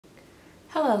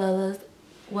Hello Lolas,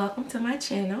 welcome to my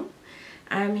channel.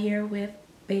 I'm here with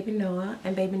baby Noah,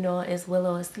 and baby Noah is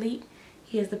Willow asleep.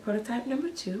 He is the prototype number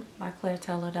 2 by Claire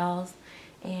Taylor Dolls,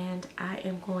 and I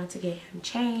am going to get him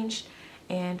changed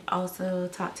and also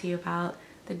talk to you about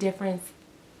the difference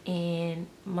in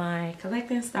my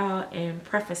collecting style and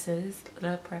preferences,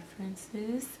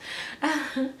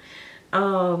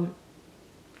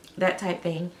 that type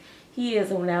thing. He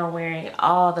is now wearing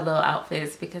all the little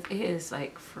outfits because it is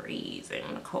like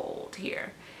freezing cold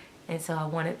here. And so I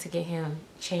wanted to get him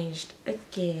changed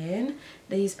again.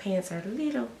 These pants are a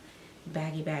little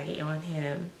baggy on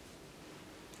him,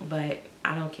 but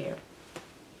I don't care.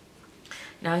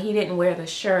 Now he didn't wear the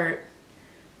shirt,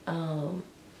 the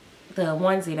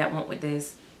onesie that went with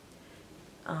this.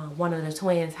 One of the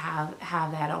twins have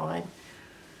that on.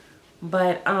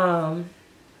 But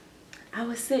I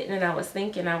was sitting and I was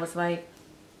thinking, I was like,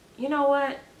 you know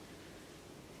what?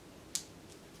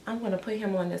 I'm going to put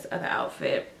him on this other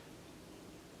outfit.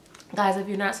 Guys, if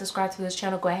you're not subscribed to this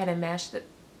channel, go ahead and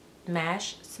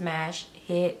smash,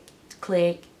 hit,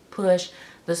 click, push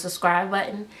the subscribe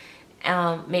button.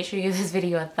 Make sure you give this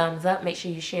video a thumbs up. Make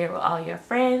sure you share it with all your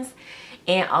friends.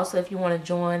 And also, if you want to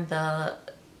join the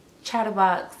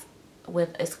Chatterbox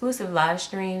with exclusive live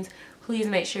streams, please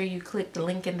make sure you click the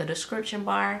link in the description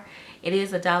bar. It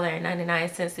is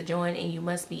 $1.99 to join, and you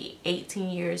must be 18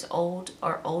 years old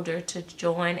or older to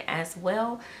join as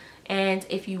well. And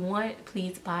if you want,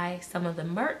 please buy some of the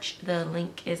merch. The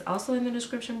link is also in the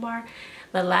description bar.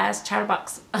 The last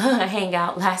Chatterbox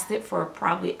hangout lasted for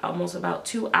probably almost about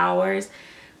 2 hours.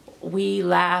 We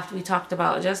laughed, we talked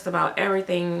about just about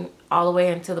everything, all the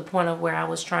way until the point of where I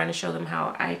was trying to show them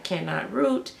how I cannot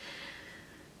root.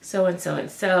 So that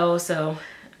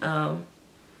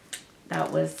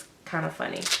was kind of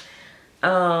funny.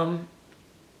 I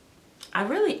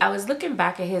was looking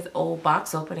back at his old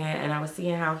box opening, and I was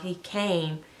seeing how he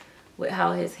came with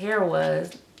how his hair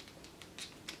was.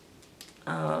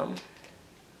 I'm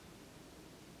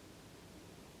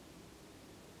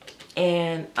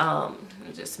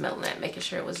just smelling that, making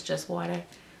sure it was just water.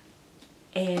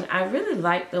 And I really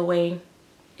liked the way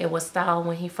it was styled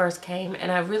when he first came,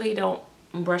 and I really don't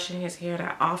brushing his hair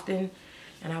that often,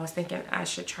 and I was thinking I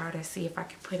should try to see if I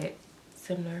could put it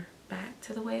similar back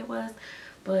to the way it was.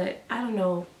 But I don't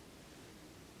know,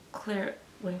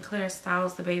 when Claire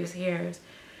styles the baby's hairs,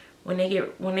 when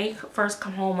they first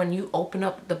come home, when you open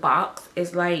up the box,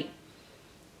 it's like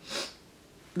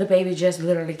the baby just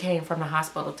literally came from the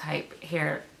hospital type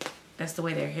hair. That's the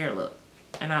way their hair look.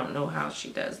 And I don't know how she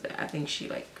does that. I think she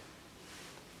like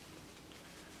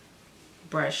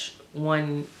brush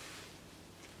one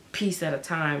piece at a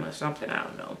time or something, I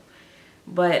don't know.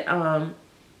 But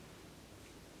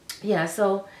yeah,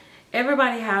 so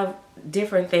everybody have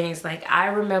different things. Like I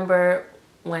remember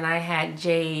when I had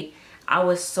Jade, I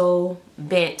was so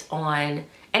bent on,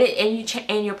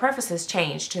 and your preferences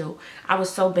change too. I was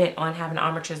so bent on having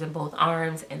armatures in both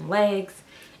arms and legs,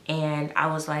 and I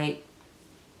was like,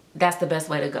 that's the best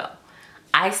way to go.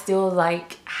 I still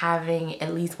like having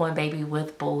at least one baby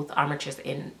with both armatures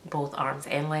in both arms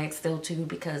and legs still too,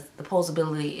 because the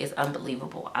posability is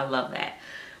unbelievable. I love that.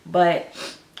 But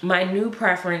my new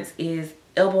preference is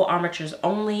elbow armatures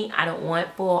only. I don't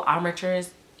want full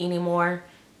armatures anymore,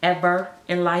 ever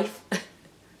in life.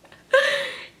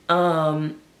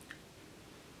 Out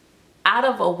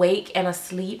of awake and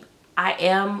asleep, I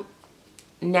am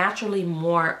naturally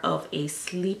more of a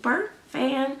sleeper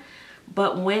fan.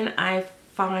 But when I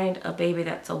find a baby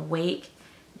that's awake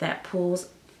that pulls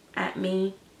at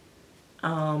me,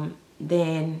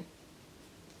 then,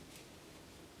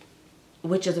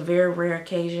 which is a very rare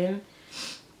occasion,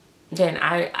 then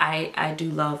I do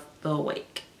love the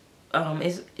awake.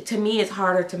 To me, it's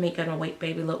harder to make an awake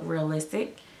baby look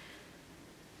realistic,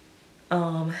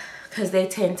 because they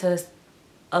tend to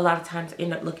a lot of times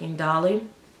end up looking dolly.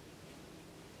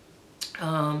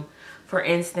 For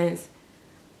instance,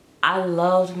 I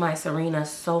loved my Serena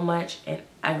so much, and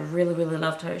I really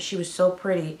loved her. She was so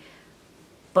pretty,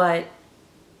 but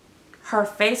her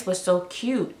face was so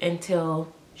cute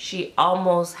until she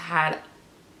almost had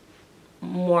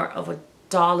more of a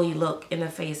dolly look in the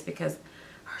face because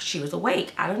she was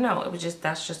awake. I don't know. It was just,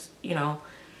 that's just, you know,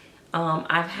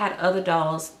 I've had other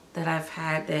dolls that I've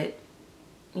had that,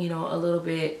 you know, a little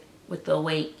bit with the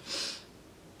awake,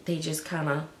 they just kind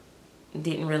of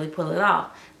didn't really pull it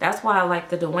off. That's why I like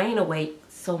the Dwayne awake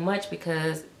so much,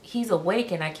 because he's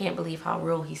awake and I can't believe how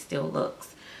real he still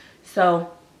looks. So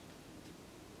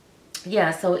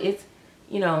yeah, so it's,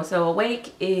 you know, so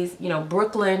awake is, you know,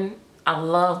 Brooklyn. I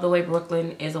love the way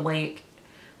Brooklyn is awake.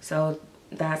 So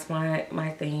that's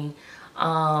my thing.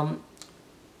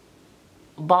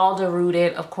 bald or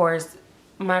rooted. Of course,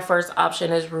 my first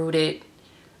option is rooted.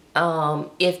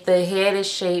 If the head is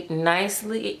shaped nice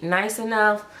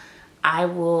enough, I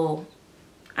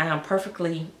am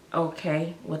perfectly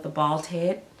okay with the bald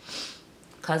head,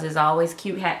 because it's always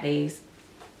cute hat days.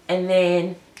 And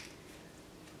then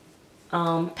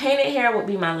painted hair would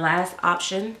be my last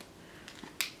option.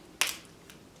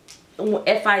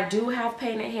 If I do have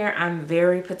painted hair, I'm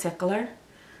very particular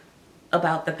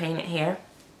about the painted hair.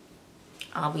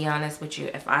 I'll be honest with you.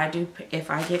 If I get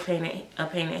a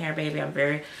painted hair baby, I'm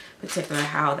very particular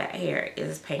how that hair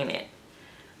is painted.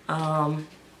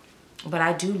 But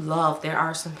I do love, there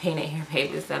are some painted hair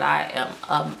babies that I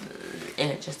am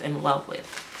just in love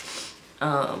with.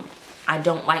 I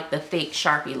don't like the fake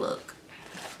Sharpie look.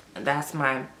 That's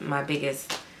my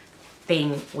biggest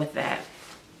thing with that.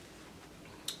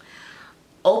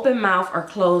 Open mouth or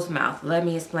closed mouth. Let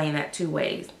me explain that two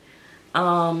ways.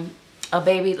 A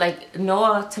baby, like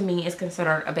Noah to me is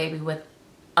considered a baby with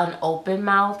an open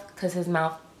mouth, because his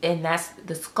mouth, and that's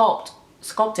the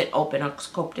sculpted open or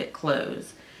sculpted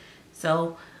closed.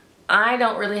 So I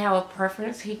don't really have a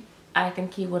preference. I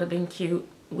think he would have been cute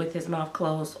with his mouth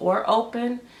closed or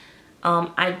open.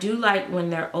 I do like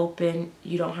when they're open.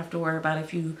 You don't have to worry about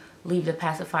if you leave the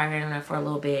pacifier in there for a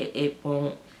little bit, it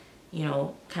won't, you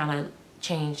know, kind of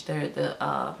change the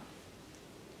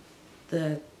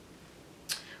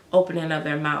opening of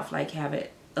their mouth, like have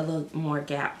it a little more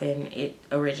gap than it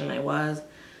originally was,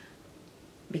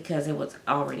 because it was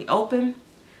already open.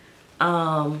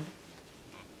 But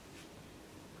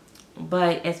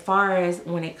as far as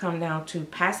when it comes down to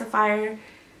pacifier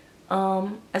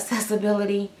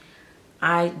accessibility,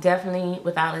 I definitely,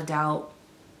 without a doubt,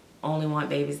 only want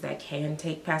babies that can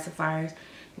take pacifiers.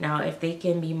 Now, if they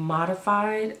can be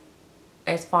modified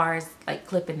as far as like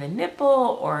clipping the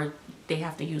nipple, or they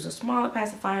have to use a smaller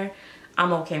pacifier,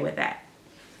 I'm okay with that.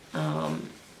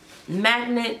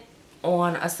 Magnet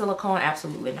on a silicone,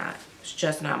 absolutely not. It's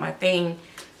just not my thing.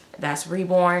 That's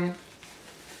reborn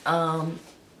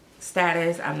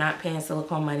status. I'm not paying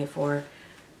silicone money for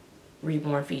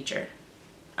reborn feature.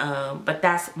 But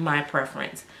that's my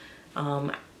preference.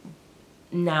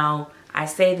 Now, I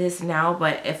say this now,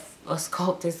 but if a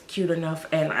sculpt is cute enough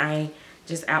and I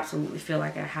just absolutely feel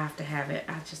like I have to have it,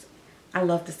 I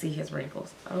love to see his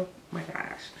wrinkles. Oh my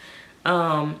gosh.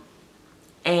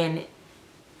 And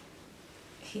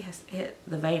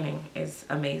the veining is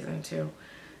amazing too.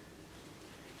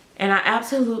 And I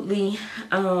absolutely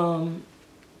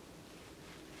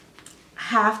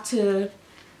have to,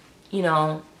 you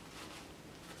know,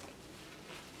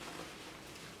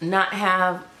 not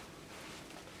have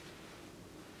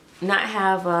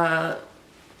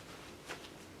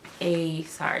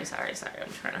sorry, I'm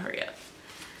trying to hurry up.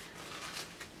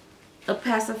 A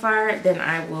pacifier, then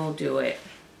I will do it.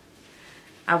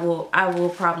 I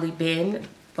will probably bend,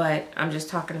 but I'm just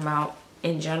talking about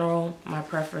in general, my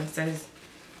preferences.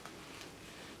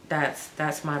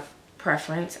 That's my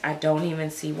preference. I don't even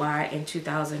see why in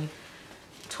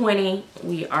 2020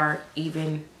 we are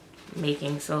even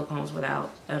making silicones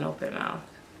without an open mouth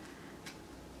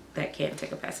that can't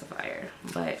take a pacifier.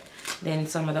 But then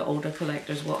some of the older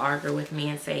collectors will argue with me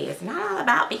and say it's not all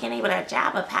about being able to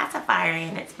jab a pacifier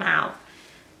in its mouth,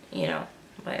 you know,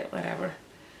 but whatever.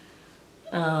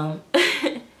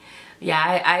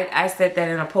 Yeah, I said that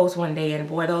in a post one day, and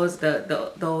boy, those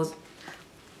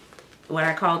what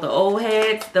I call the old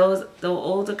heads, the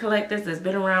older collectors that's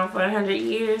been around for 100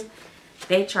 years,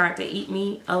 they tried to eat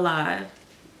me alive.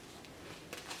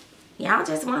 Y'all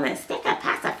just want to stick a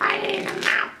pacifier in the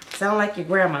mouth. Sound like your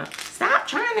grandma. Stop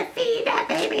trying to feed that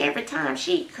baby every time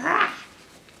she cries.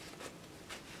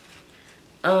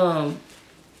 But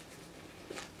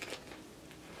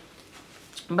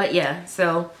yeah,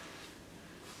 so,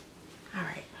 all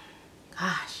right.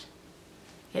 Gosh,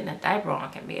 getting a diaper on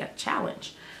can be a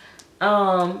challenge.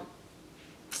 What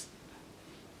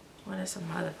is some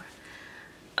other?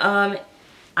 I'm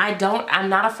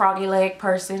not a froggy leg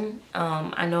person.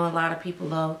 I know a lot of people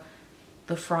love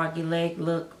the froggy leg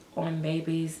look on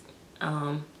babies.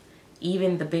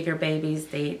 Even the bigger babies,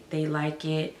 they like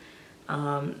it.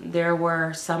 There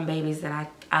were some babies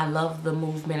that I love the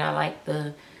movement. I like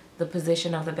the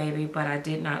position of the baby, but I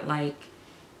did not like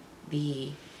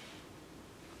the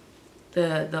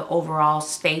overall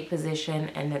stay position,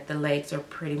 and that the legs are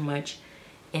pretty much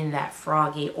in that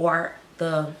froggy, or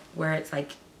where it's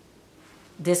like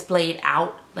displayed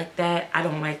out like that. I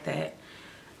don't like that.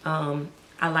 I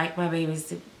like my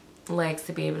baby's legs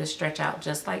to be able to stretch out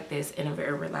just like this in a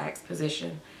very relaxed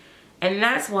position. And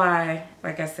that's why,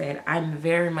 like I said, I'm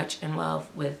very much in love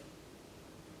with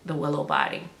the Willow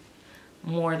body,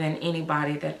 more than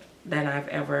anybody that than I've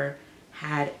ever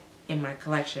had in my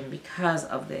collection because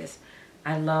of this.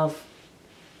 I love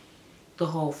the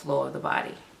whole flow of the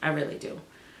body. I really do.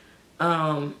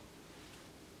 And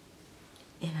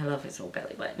I love his whole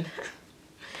belly button.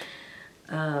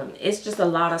 It's just a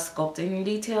lot of sculpting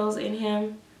details in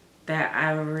him that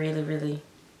I really, really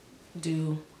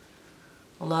do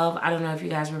love. I don't know if you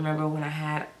guys remember when I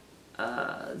had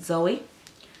Zoe.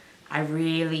 I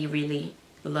really, really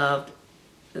loved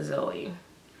Zoe.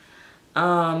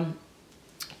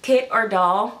 Kit or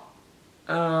doll,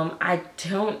 I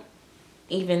don't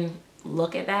even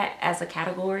look at that as a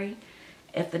category.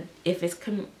 If it's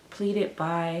completed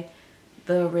by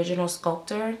the original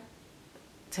sculptor,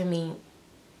 to me,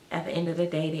 at the end of the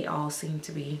day, they all seem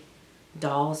to be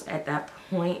dolls at that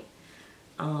point.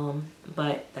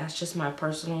 But that's just my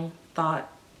personal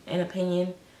thought and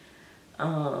opinion.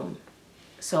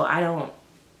 So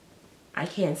I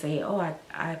can't say, oh,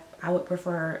 I would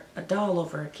prefer a doll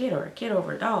over a kid or a kid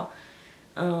over a doll.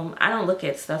 I don't look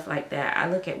at stuff like that. I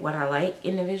look at what I like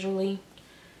individually,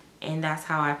 and that's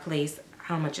how I place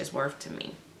how much it's worth to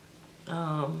me.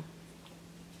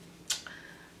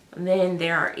 Then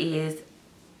there is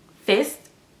fist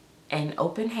and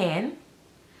open hand.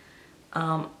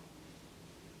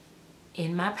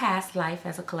 In my past life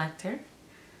as a collector,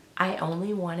 I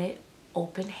only wanted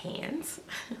open hands.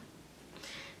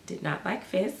 Did not like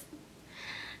fists.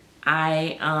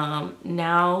 I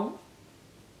now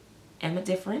am a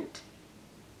different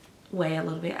way a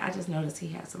little bit. I just noticed he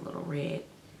has a little red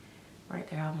right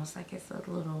there, almost like it's a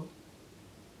little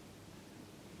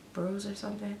bruise or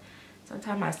something.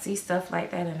 Sometimes I see stuff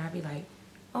like that and I be like,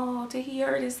 oh, did he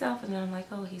hurt himself? And then I'm like,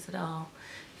 oh, he's a doll.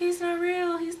 He's not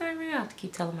real. He's not real. I have to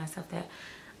keep telling myself that.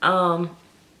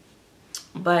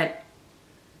 But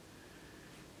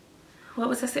what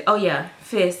was I saying? Oh yeah,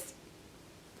 fist.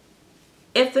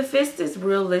 If the fist is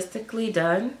realistically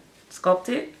done,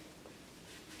 sculpted,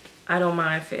 I don't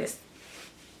mind fist.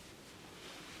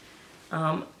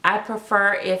 I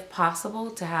prefer, if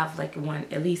possible, to have like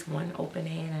at least one open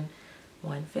hand and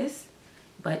one fist.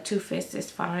 But 2 fists is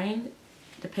fine,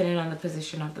 depending on the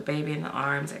position of the baby and the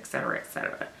arms, etc.,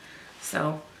 etc.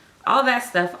 So all that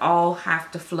stuff all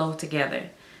have to flow together.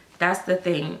 That's the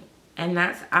thing. And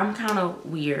I'm kind of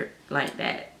weird like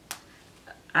that.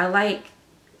 I like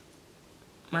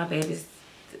my babies,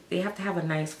 they have to have a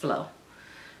nice flow.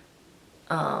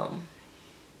 What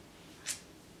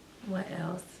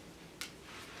else?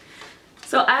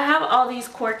 So I have all these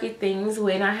quirky things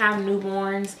when I have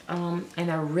newborns, and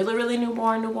they're really, really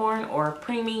newborn or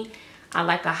preemie. I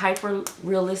like a hyper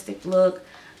realistic look,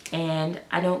 and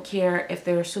I don't care if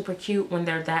they're super cute when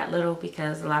they're that little,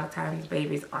 because a lot of times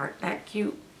babies aren't that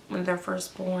cute when they're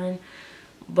first born.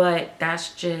 But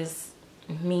that's just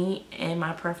me and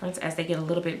my preference. As they get a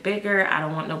little bit bigger, I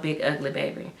don't want no big ugly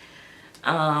baby.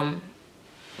 I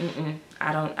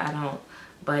don't.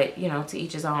 But, you know, to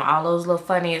each his own. All those little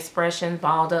funny expressions,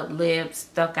 balled up lips,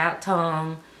 stuck out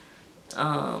tongue.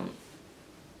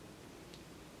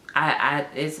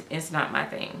 It's not my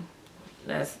thing.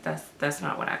 That's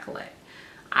not what I collect.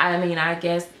 I mean, I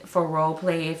guess for role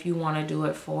play, if you want to do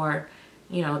it for,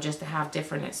 you know, just to have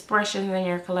different expressions in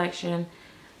your collection,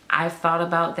 I've thought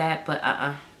about that, but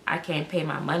I can't pay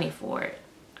my money for it.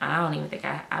 I don't even think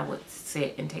I would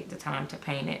sit and take the time to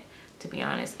paint it, to be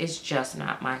honest. It's just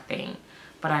not my thing.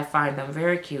 But I find them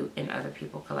very cute in other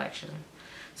people's collections.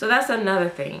 So that's another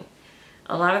thing.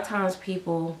 A lot of times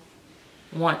people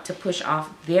want to push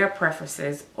off their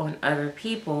preferences on other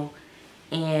people.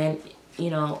 And,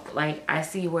 you know, like I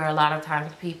see where a lot of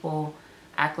times people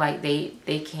act like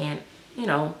they can't, you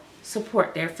know,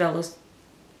 support their fellow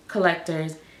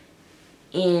collectors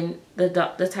in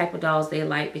the type of dolls they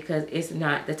like, because it's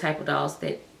not the type of dolls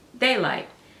that they like.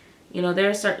 You know, there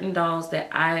are certain dolls that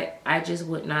I just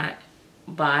would not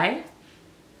buy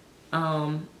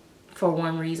for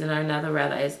one reason or another,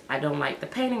 rather is I don't like the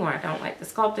painting or I don't like the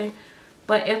sculpting.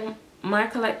 But if my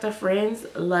collector friends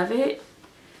love it,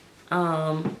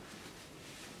 I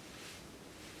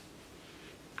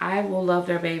will love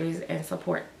their babies and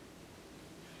support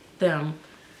them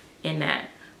in that.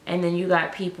 And then you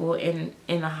got people in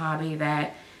the hobby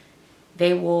that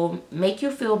they will make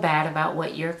you feel bad about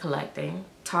what you're collecting,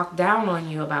 talk down on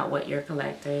you about what you're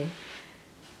collecting,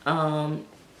 you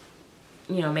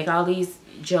know, make all these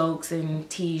jokes and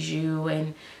tease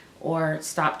you or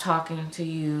stop talking to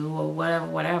you or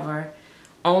whatever,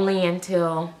 only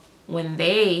until when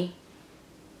they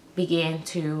begin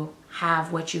to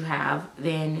have what you have,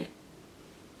 then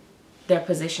their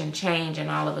position change and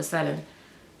all of a sudden,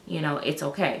 you know, it's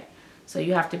okay. So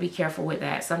you have to be careful with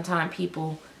that. Sometimes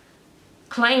people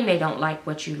claim they don't like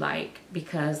what you like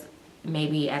because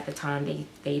maybe at the time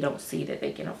they don't see that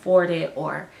they can afford it,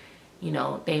 or you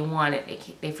know, they want it,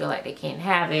 they feel like they can't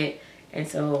have it, and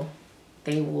so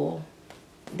they will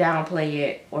downplay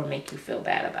it or make you feel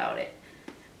bad about it.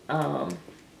 And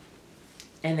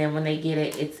then when they get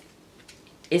it,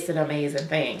 it's an amazing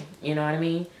thing, you know what I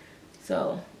mean?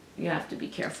 So you have to be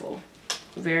careful,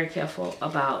 very careful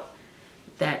about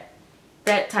that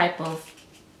type of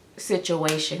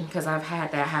situation, because I've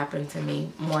had that happen to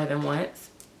me more than once,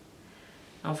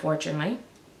 unfortunately.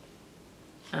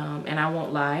 And I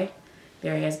won't lie,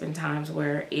 there has been times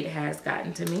where it has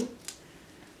gotten to me,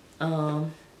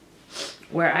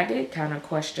 where I did kind of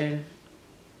question,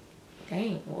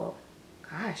 dang, well,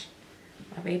 gosh,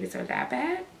 my babies are that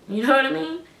bad? You know what I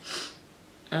mean?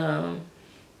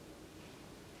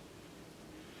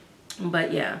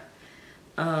 But yeah.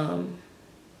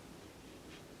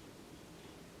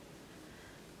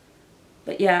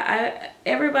 But yeah,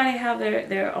 everybody have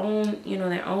their own, you know,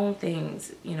 their own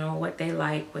things, you know, what they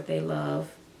like, what they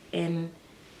love, and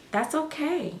that's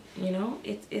okay, you know.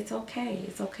 It's okay.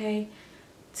 It's okay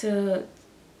to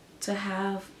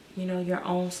have, you know, your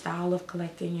own style of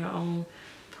collecting, your own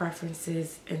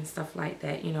preferences and stuff like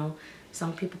that, you know.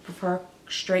 Some people prefer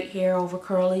straight hair over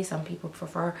curly, some people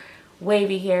prefer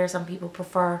wavy hair, some people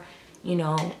prefer, you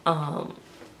know,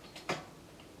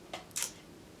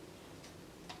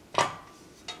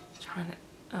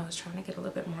 I was trying to get a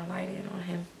little bit more light in on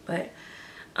him, but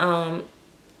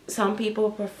some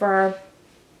people prefer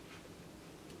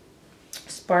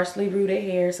sparsely rooted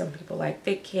hair, some people like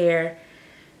thick hair,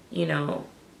 you know.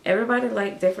 Everybody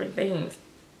like different things.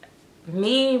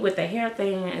 Me, with the hair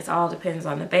thing, it all depends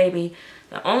on the baby.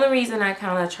 The only reason I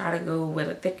kind of try to go with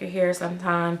a thicker hair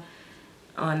sometime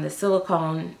on the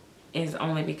silicone is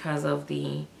only because of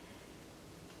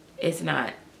it's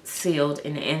not sealed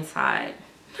in the inside.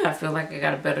 I feel like I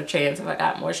got a better chance if I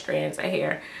got more strands of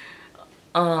hair.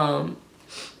 But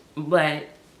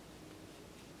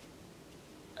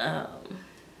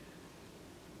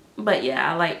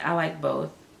yeah, I like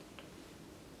both.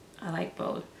 I like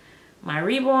both. My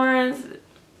reborns,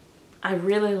 I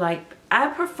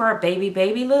prefer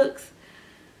baby looks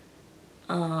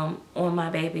on my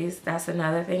babies. That's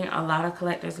another thing. A lot of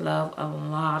collectors love a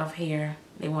lot of hair.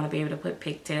 They want to be able to put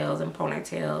pigtails and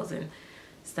ponytails and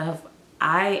stuff.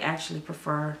 I actually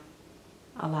prefer,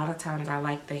 a lot of times I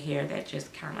like the hair that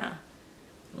just kind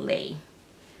of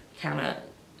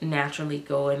naturally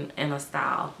go in a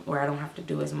style where I don't have to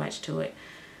do as much to it.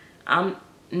 I'm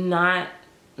not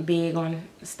big on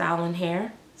styling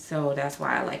hair, so that's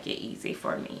why I like it easy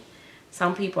for me.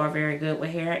 Some people are very good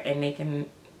with hair and they can,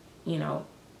 you know,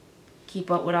 keep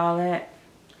up with all that.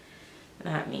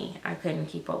 Not me. I couldn't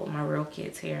keep up with my real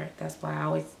kids' hair. That's why I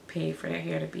always paid for their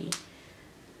hair to be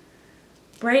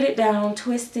braided down,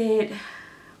 twisted,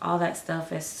 all that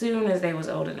stuff as soon as they was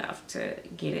old enough to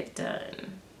get it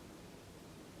done.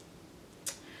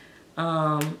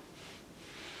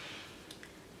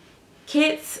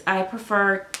 Kits, I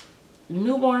prefer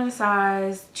newborn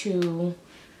size to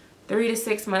 3 to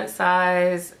 6 month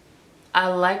size. I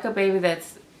like a baby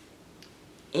that's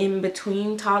in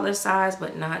between toddler size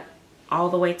but not all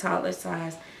the way toddler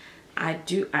size. I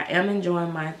am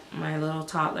enjoying my little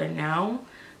toddler now,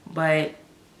 but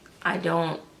I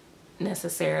don't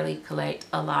necessarily collect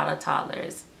a lot of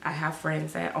toddlers. I have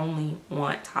friends that only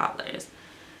want toddlers,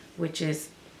 which is,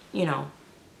 you know,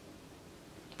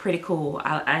 pretty cool.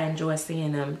 I enjoy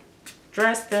seeing them,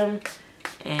 dress them,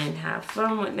 and have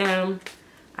fun with them.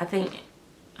 I think,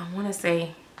 I want to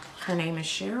say her name is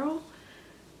Cheryl,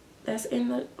 that's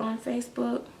on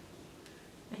Facebook,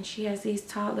 and she has these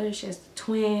toddlers. She has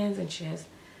twins, and she has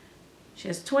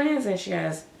twins, and she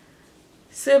has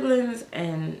siblings,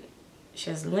 and she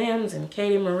has Limbs and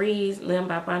Katie Marie's, Lim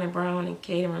by Bonnie Brown and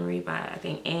Katie Marie by, I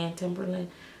think, Ann Timberland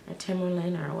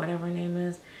or whatever her name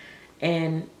is.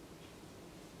 And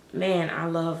man, I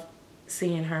love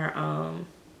seeing her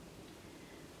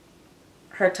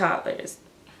her toddlers,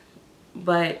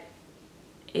 but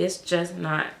it's just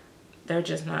not, they're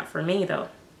just not for me though.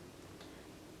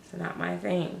 It's not my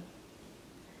thing,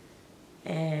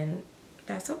 and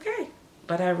that's okay.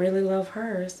 But I really love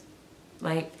hers.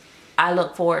 Like, I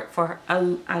look for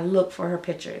I look for her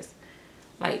pictures.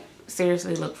 Like,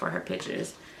 seriously look for her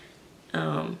pictures.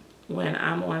 When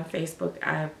I'm on Facebook,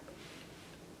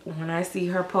 when I see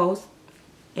her post,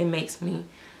 it makes me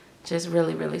just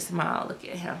really, really smile. Look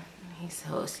at him. He's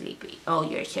so sleepy. Oh,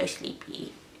 you're so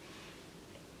sleepy.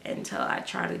 Until I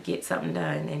try to get something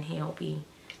done and he'll be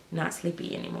not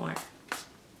sleepy anymore.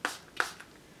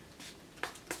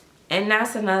 And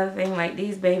that's another thing, like,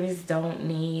 these babies don't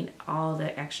need all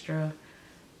the extra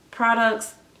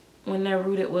products, when they're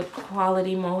rooted with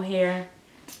quality mohair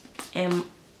and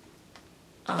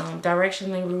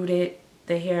directionally rooted,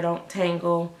 the hair don't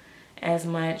tangle as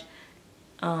much.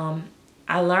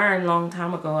 I learned a long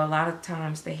time ago, a lot of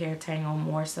times the hair tangle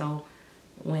more so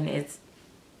when it's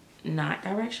not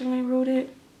directionally rooted.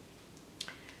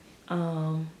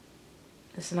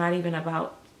 It's not even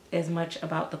about as much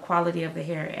about the quality of the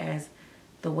hair as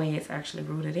the way it's actually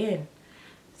rooted in.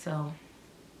 So,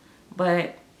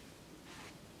 but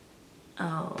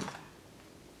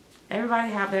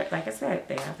everybody have their, like I said,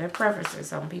 they have their preferences.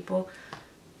 Some people,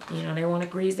 you know, they want to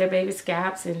grease their baby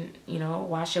scalps and, you know,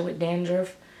 wash it with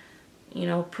dandruff, you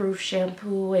know, proof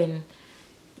shampoo, and,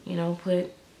 you know,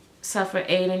 put sulfur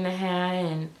 8 in the hair,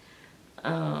 and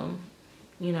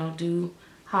you know, do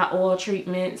hot oil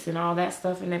treatments and all that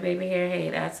stuff in their baby hair. Hey,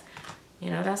 that's, you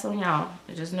know, that's on y'all.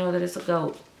 Just know that it's a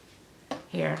goat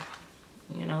hair,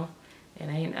 you know, it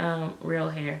ain't real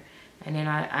hair. And then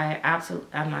I'm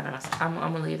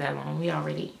gonna leave that alone. We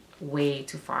already way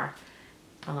too far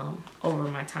over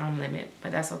my time limit,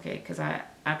 but that's okay, because I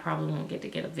probably won't get to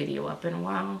get a video up in a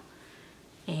while,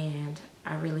 and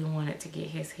I really wanted to get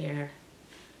his hair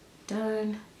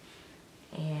done.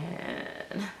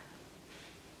 And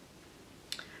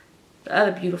the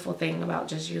other beautiful thing about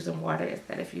just using water is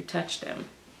that if you touch them,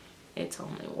 it's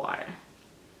only water.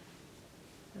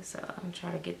 So I'm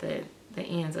trying to get the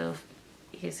ends of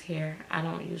his hair. I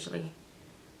don't usually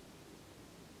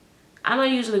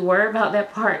worry about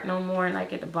that part no more,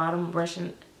 like at the bottom,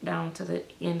 brushing down to the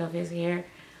end of his hair,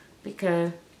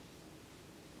 because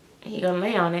he gonna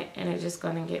lay on it and it's just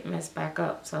gonna get messed back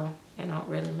up, so it don't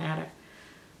really matter.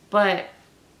 But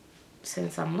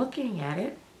since I'm looking at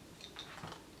it,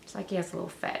 it's like he has a little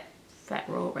fat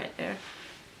roll right there.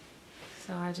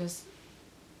 So I just,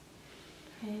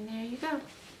 and there you go.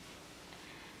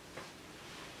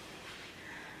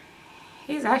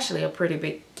 He's actually a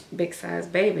pretty big size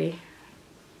baby.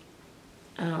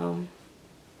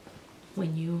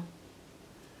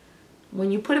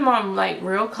 When you put him on like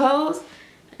real clothes,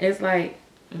 it's like,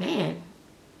 man,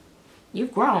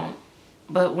 you've grown.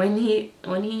 But when he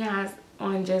has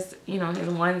on just, you know, his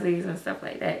onesies and stuff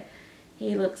like that,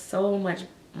 he looks so much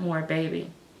more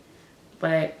baby.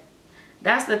 But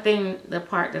that's the thing, the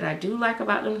part that I do like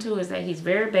about them too, is that he's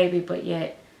very baby, but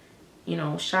yet, you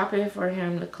know, shopping for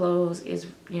him, the clothes is,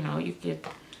 you know, you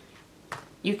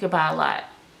could buy a lot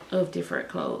of different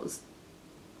clothes.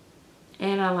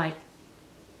 And I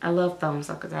love thumb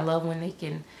suckers. I love when they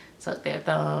can suck their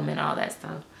thumb and all that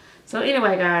stuff. So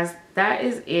anyway, guys, that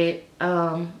is it.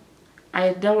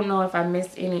 I don't know if I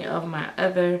missed any of my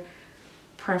other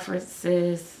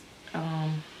preferences.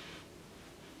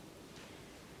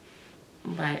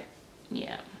 But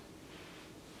yeah,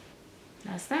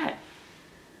 that's that.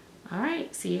 All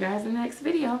right, see you guys in the next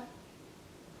video.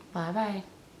 Bye bye.